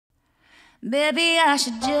Maybe I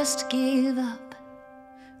should just give up,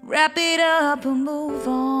 wrap it up and move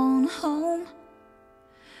on home.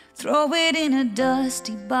 Throw it in a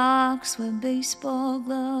dusty box where baseball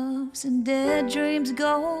gloves and dead dreams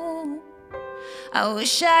go. I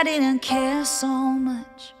wish I didn't care so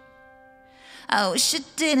much, I wish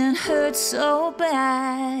it didn't hurt so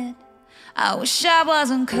bad. I wish I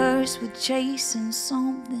wasn't cursed with chasing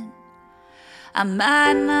something I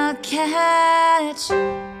might not catch.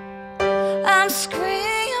 I'm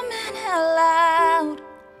screaming out loud,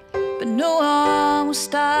 but no one will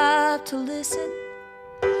stop to listen.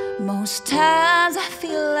 Most times I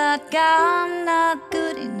feel like I'm not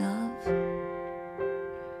good enough.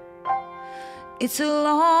 It's a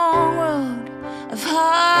long road of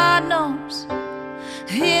hard knocks,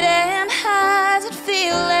 hitting highs and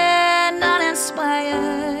feeling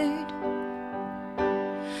uninspired.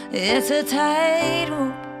 It's a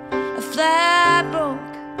tightrope, a flat broke,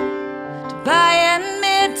 to buying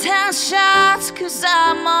midtown shots 'cause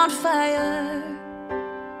I'm on fire.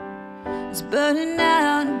 It's burning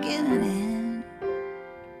out and giving in,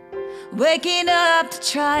 waking up to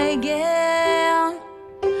try again.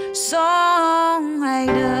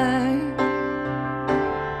 Songwriter.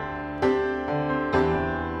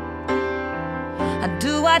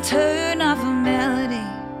 Do I turn off a melody,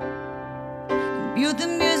 mute the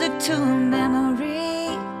music to a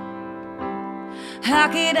memory? How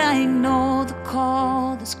could I ignore the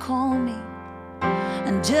call that's called me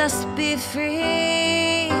and just be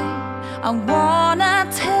free? I wanna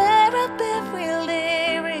tear up every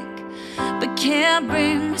lyric, but can't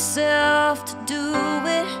bring myself to do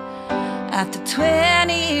it. After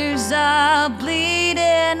 20 years of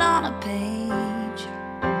bleeding on a page,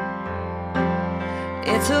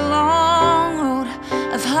 it's a long road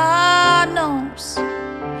of hard knocks,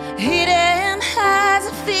 hitting highs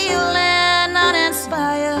and feeling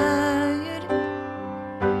uninspired.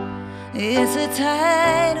 It's a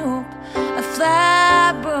tightrope, a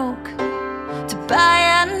flat broke, to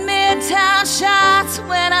buying midtown shots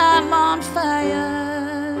when I'm on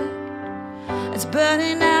fire. It's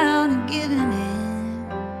burning out and giving in,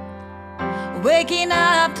 waking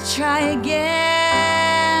up to try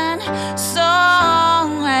again. Songwriter.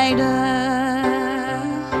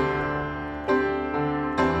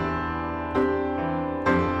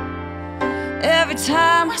 Every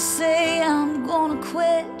time I say I'm gonna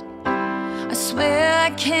quit, I swear I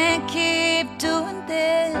can't keep doing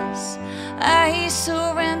this. I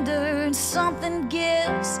surrender and something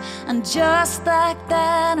gives, and just like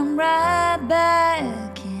that I'm right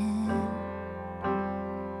back in.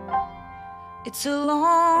 It's a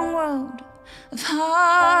long road of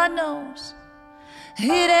hard knocks,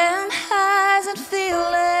 hitting highs and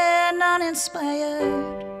feeling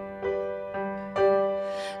uninspired.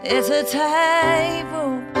 It's a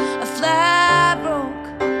tightrope, a flat broke,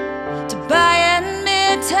 to buying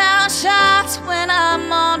midtown shots when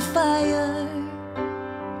I'm on fire.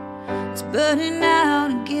 It's burning out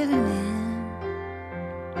and giving in,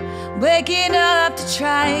 waking up to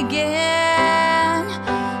try again.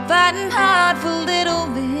 Fighting hard for little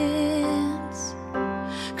wins,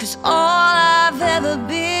 'cause all I've ever